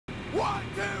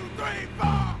3, 4.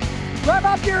 Rev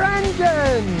up your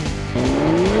engine!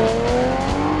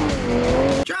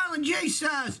 Charlie J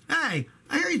says, hey,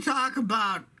 I hear you talk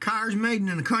about cars made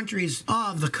in the countries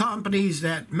of the companies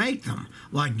that make them,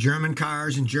 like German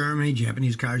cars in Germany,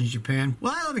 Japanese cars in Japan.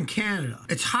 Well, I live in Canada.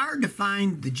 It's hard to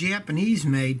find the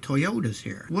Japanese-made Toyotas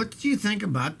here. What do you think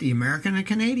about the American and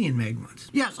Canadian-made ones?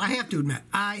 Yes, I have to admit,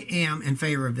 I am in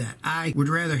favor of that. I would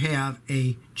rather have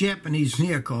a Japanese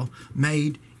vehicle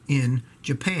made in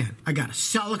Japan. I got a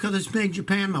Celica that's made in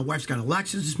Japan. My wife's got a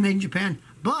Lexus that's made in Japan.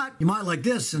 But you might like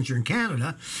this since you're in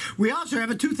Canada. We also have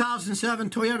a 2007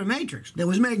 Toyota Matrix that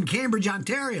was made in Cambridge,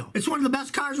 Ontario. It's one of the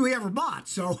best cars we ever bought,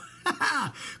 so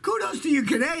kudos to you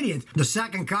Canadians. The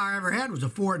second car I ever had was a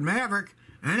Ford Maverick,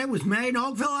 and it was made in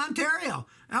Oakville, Ontario.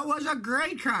 That was a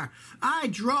great car. I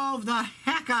drove the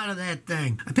heck out of that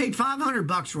thing. I paid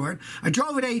 $500 for it. I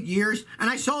drove it 8 years, and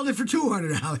I sold it for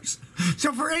 $200.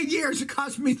 So for 8 years, it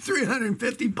cost me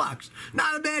 $350.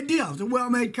 Not a bad deal. It's a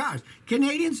well-made car.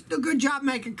 Canadians do a good job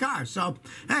making cars. So,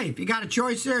 hey, if you got a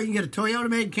choice there, you can get a Toyota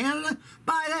made in Canada,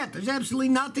 buy that. There's absolutely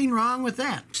nothing wrong with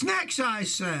that. Snack Size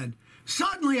said,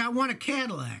 suddenly, I want a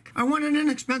Cadillac. I want an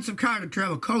inexpensive car to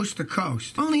travel coast to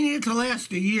coast. Only need it to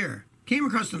last a year. Came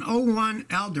across an '01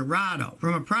 Eldorado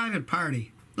from a private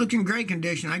party. Looked in great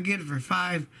condition. I get it for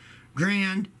 $5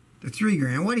 grand to $3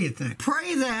 grand. What do you think?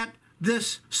 Pray that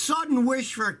this sudden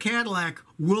wish for a Cadillac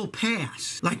will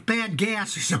pass, like bad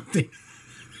gas or something.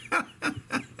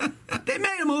 They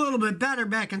made them a little bit better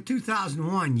back in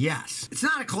 2001, yes. It's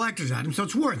not a collector's item, so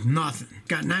it's worth nothing. It's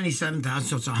got 97,000,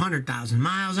 so it's 100,000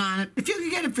 miles on it. If you can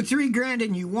get it for $3 grand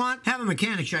and you want, have a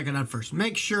mechanic check it out first.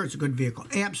 Make sure it's a good vehicle.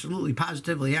 Absolutely,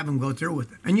 positively have them go through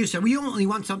with it. And you said, well, you only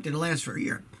want something to last for a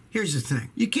year. Here's the thing.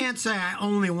 You can't say I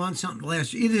only want something to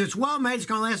last. Either it's well-made, it's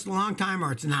going to last a long time,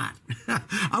 or it's not.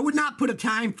 I would not put a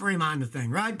time frame on the thing.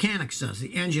 Rod Canick says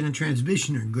the engine and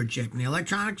transmission are in good shape and the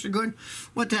electronics are good.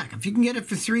 What the heck? If you can get it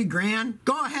for $3 grand,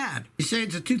 go ahead. You say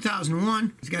it's a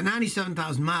 2001. It's got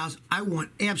 97,000 miles. I want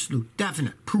absolute,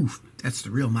 definite proof that's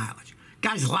the real mileage.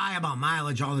 Guys lie about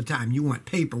mileage all the time. You want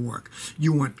paperwork.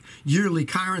 You want yearly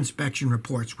car inspection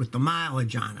reports with the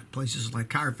mileage on it. Places like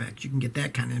Carfax, you can get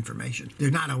that kind of information.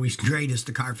 They're not always great as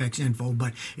the Carfax info,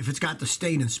 but if it's got the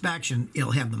state inspection,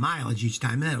 it'll have the mileage each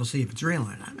time, and it'll see if it's real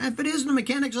or not. If it is, the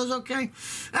mechanic says, okay,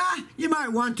 you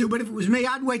might want to, but if it was me,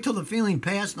 I'd wait till the feeling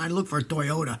passed and I'd look for a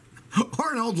Toyota.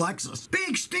 Or an old Lexus.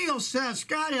 Big Steel says,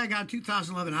 Scotty, I got a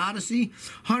 2011 Odyssey,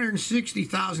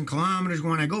 160,000 kilometers.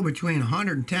 When I go between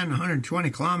 110 and 120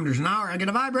 kilometers an hour, I get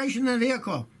a vibration in the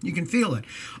vehicle. You can feel it.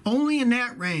 Only in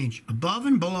that range. Above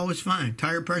and below is fine.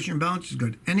 Tire pressure and balance is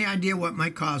good. Any idea what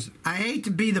might cause it? I hate to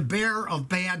be the bearer of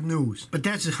bad news, but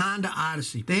that's a Honda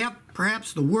Odyssey. They have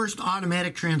perhaps the worst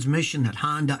automatic transmission that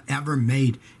Honda ever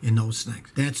made in those things.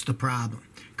 That's the problem.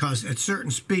 Because at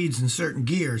certain speeds and certain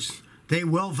gears, they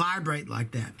will vibrate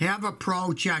like that. Have a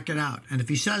pro check it out. And if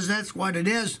he says that's what it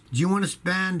is, do you want to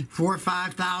spend $4,000 or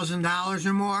 $5,000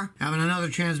 or more having another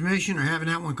transmission or having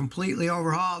that one completely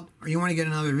overhauled? Or you want to get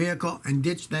another vehicle and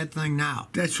ditch that thing now?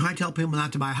 That's why I tell people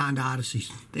not to buy Honda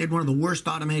Odysseys. They had one of the worst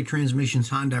automatic transmissions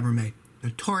Honda ever made.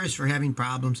 Notorious for having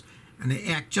problems. And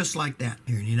they act just like that.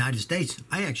 Here in the United States,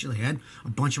 I actually had a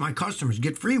bunch of my customers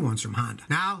get free ones from Honda.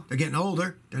 Now, they're getting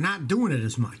older. They're not doing it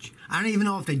as much. I don't even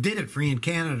know if they did it free in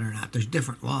Canada or not. There's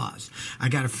different laws. I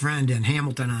got a friend in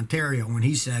Hamilton, Ontario, when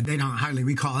he said they don't hardly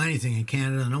recall anything in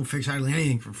Canada. They don't fix hardly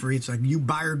anything for free. It's like, you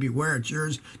buyer beware, it's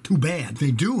yours. Too bad. If they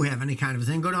do have any kind of a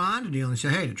thing, go to a Honda deal and say,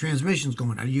 hey, the transmission's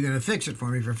going out. Are you going to fix it for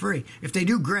me for free? If they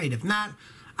do, great. If not,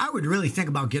 I would really think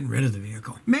about getting rid of the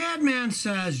vehicle. Madman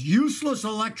says, useless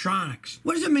electronics.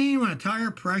 What does it mean when a tire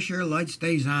pressure light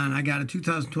stays on? I got a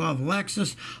 2012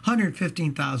 Lexus,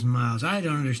 115,000 miles. I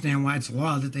don't understand why it's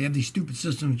law that they have these stupid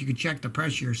systems you can check the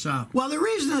pressure yourself. Well, the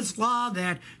reason it's law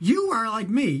that you are like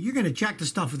me. You're going to check the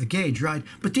stuff with the gauge, right?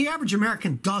 But the average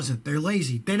American doesn't. They're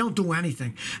lazy. They don't do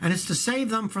anything. And it's to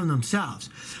save them from themselves.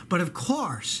 But of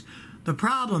course, the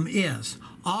problem is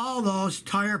all those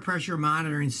tire pressure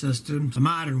monitoring systems, the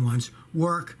modern ones,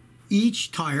 work.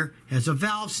 Each tire has a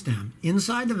valve stem.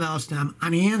 Inside the valve stem,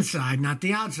 on the inside, not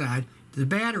the outside, the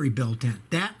battery built in.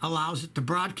 That allows it to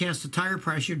broadcast the tire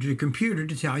pressure to the computer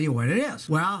to tell you what it is.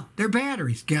 Well, they're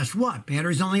batteries. Guess what?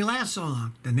 Batteries only last so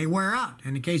long. Then they wear out.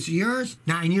 In the case of yours,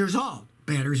 9 years old.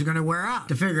 batteries are going to wear out.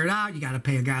 To figure it out, you got to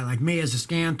pay a guy like me as a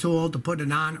scan tool to put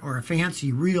it on, or a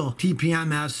fancy real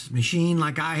TPMS machine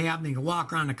like I have. And you can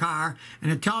walk around the car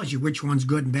and it tells you which one's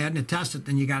good and bad, and it tests it,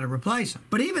 then you got to replace them.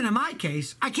 But even in my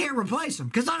case, I can't replace them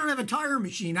because I don't have a tire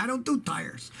machine. I don't do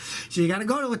tires. So you got to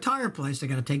go to a tire place. They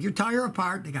got to take your tire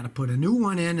apart. They got to put a new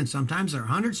one in, and sometimes they're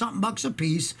 100-something bucks a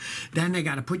piece. Then they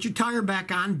got to put your tire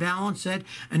back on, balance it,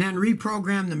 and then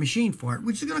reprogram the machine for it,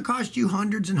 which is going to cost you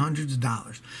hundreds and hundreds of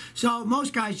dollars. So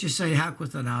most guys just say, heck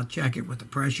with it, I'll check it with the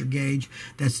pressure gauge.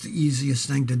 That's the easiest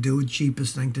thing to do,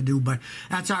 cheapest thing to do. But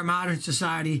that's our modern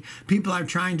society. People are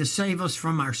trying to save us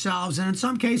from ourselves, and in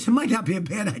some cases it might not be a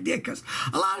bad idea because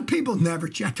a lot of people never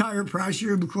check tire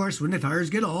pressure. Of course, when the tires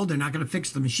get old, they're not going to fix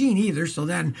the machine either, so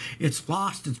then it's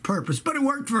lost its purpose. But it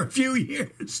worked for a few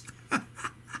years.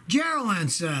 Geraldine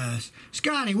says,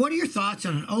 Scotty, what are your thoughts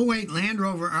on an '08 Land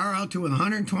Rover RL2 with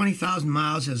 120,000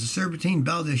 miles, has a serpentine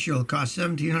belt issue, it'll cost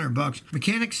 $1,700.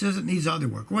 Mechanic says it needs other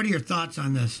work. What are your thoughts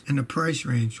on this and the price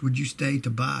range? Would you stay to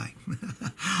buy?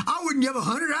 I wouldn't give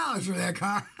 $100 for that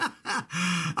car.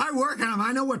 I work on them.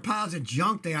 I know what piles of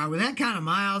junk they are with that kind of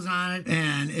miles on it.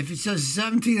 And if it says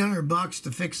 $1,700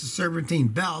 to fix the serpentine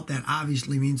belt, that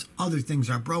obviously means other things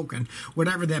are broken.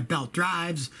 Whatever that belt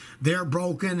drives, they're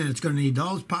broken, and it's going to need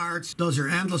those parts. Those are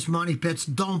endless money pits.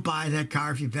 Don't buy that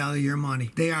car if you value your money.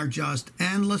 They are just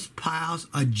endless piles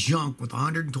of junk with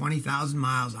 120,000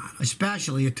 miles on it,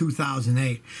 especially a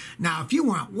 2008. Now, if you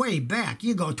went way back,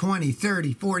 you go 20,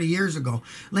 30, 40 years ago,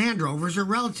 Land Rovers are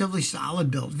relatively solid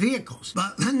built vehicles.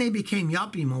 But then they became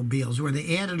yuppie mobiles where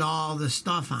they added all this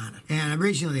stuff on it. And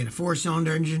originally they had a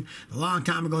 4-cylinder engine. A long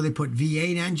time ago they put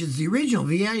V8 engines. The original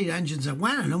V8 engines that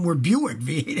went in them were Buick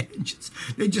V8 engines.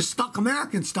 They just stuck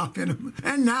American stuff in them.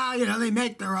 And now, you know, they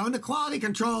make their own. The quality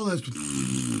control is...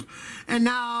 And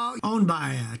now owned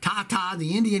by Tata,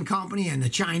 the Indian company, and the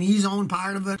Chinese own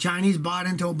part of it. Chinese bought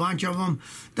into a bunch of them.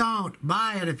 Don't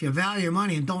buy it if you value your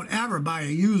money, and don't ever buy a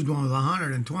used one with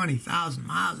 120,000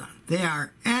 miles on it. They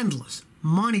are endless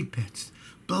money pits.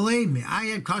 Believe me, I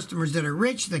had customers that are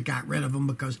rich that got rid of them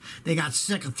because they got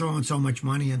sick of throwing so much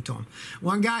money into them.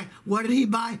 One guy, what did he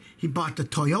buy? He bought the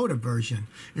Toyota version.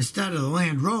 Instead of the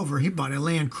Land Rover, he bought a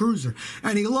Land Cruiser,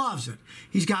 and he loves it.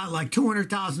 He's got like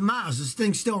 200,000 miles. This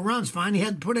thing still runs fine. He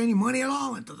hadn't put any money at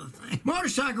all into the thing.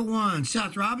 Motorcycle One,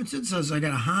 Seth Robinson says, I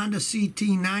got a Honda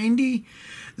CT90.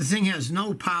 The thing has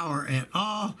no power at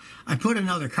all. I put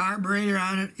another carburetor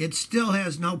on it. It still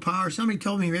has no power. Somebody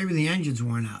told me maybe the engine's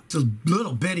worn out. It's a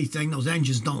little bitty thing. Those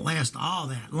engines don't last all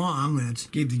that long. It's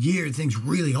gave the gear. The thing's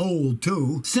really old,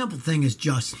 too. Simple thing is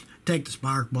just take the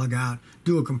spark plug out,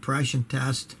 do a compression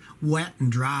test, wet and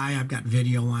dry. I've got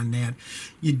video on that.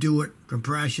 You do it,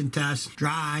 compression test,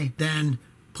 dry, then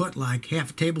put like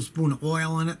half a tablespoon of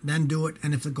oil in it, then do it.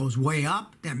 And if it goes way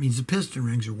up, that means the piston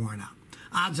rings are worn out.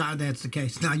 Odds are that's the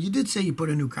case. Now, you did say you put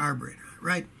a new carburetor on it,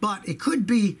 right? But it could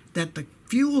be that the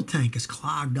fuel tank is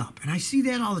clogged up. And I see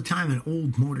that all the time in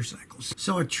old motorcycles.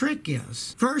 So a trick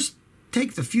is, first,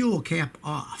 take the fuel cap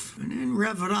off and then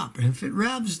rev it up. And if it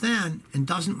revs then and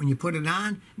doesn't when you put it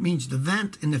on, it means the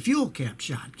vent in the fuel cap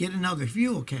shot. Get another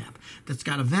fuel cap that's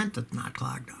got a vent that's not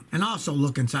clogged up. And also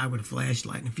look inside with a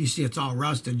flashlight. And if you see it's all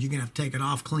rusted, you're going to have to take it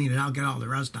off, clean it out, get all the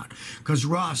rust out. Because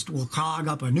rust will clog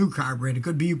up a new carburetor. It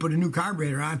could be you put a new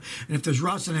carburetor on, and if there's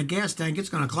rust in a gas tank, it's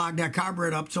going to clog that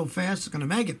carburetor up so fast it's going to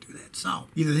make it do that. So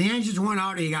either the engine's worn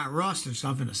out or you got rust or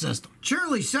stuff in the system.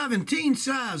 Shirley17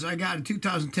 says, I got a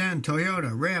 2010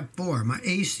 Toyota RAV4. My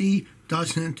AC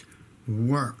doesn't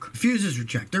work. The fuses are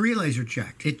checked. The relays are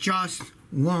checked. It just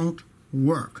won't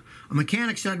work. A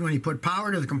mechanic said when you put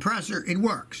power to the compressor, it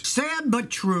works. Sad but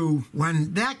true.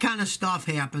 When that kind of stuff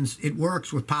happens, it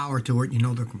works with power to it. You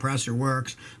know the compressor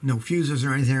works. No fuses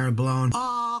or anything are blown.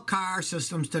 All car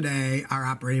systems today are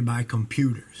operated by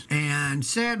computers. And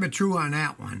sad but true on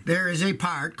that one. There is a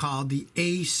part called the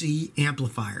AC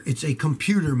amplifier. It's a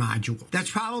computer module.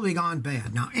 That's probably gone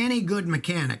bad. Now, any good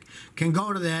mechanic can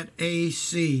go to that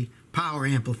AC power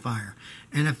amplifier.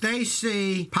 And if they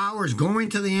see power's going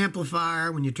to the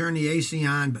amplifier when you turn the AC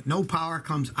on, but no power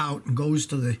comes out and goes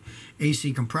to the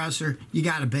AC compressor, you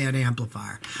got a bad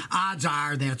amplifier. Odds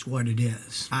are that's what it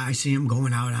is. I see them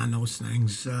going out on those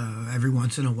things every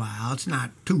once in a while. It's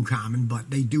not too common,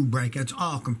 but they do break. It's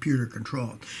all computer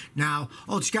controlled. Now,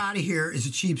 old Scotty here is a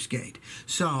cheapskate.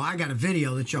 So I got a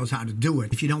video that shows how to do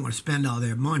it. If you don't want to spend all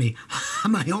that money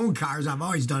on my own cars, I've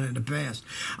always done it in the past.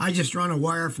 I just run a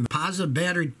wire from the positive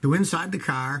battery to inside the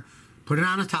car, put it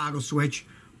on a toggle switch,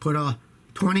 put a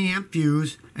 20 amp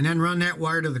fuse, and then run that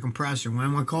wire to the compressor. When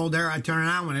I want cold air, I turn it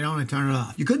on. When I don't, I turn it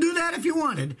off. You could do that if you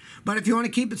wanted, but if you want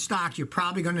to keep it stocked, you're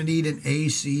probably going to need an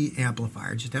AC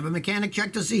amplifier. Just have a mechanic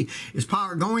check to see, is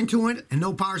power going to it and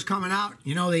no power's coming out,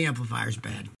 you know the amplifier's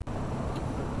bad.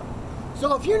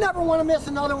 So if you never want to miss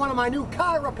another one of my new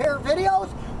car repair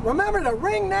videos, remember to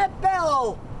ring that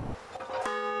bell.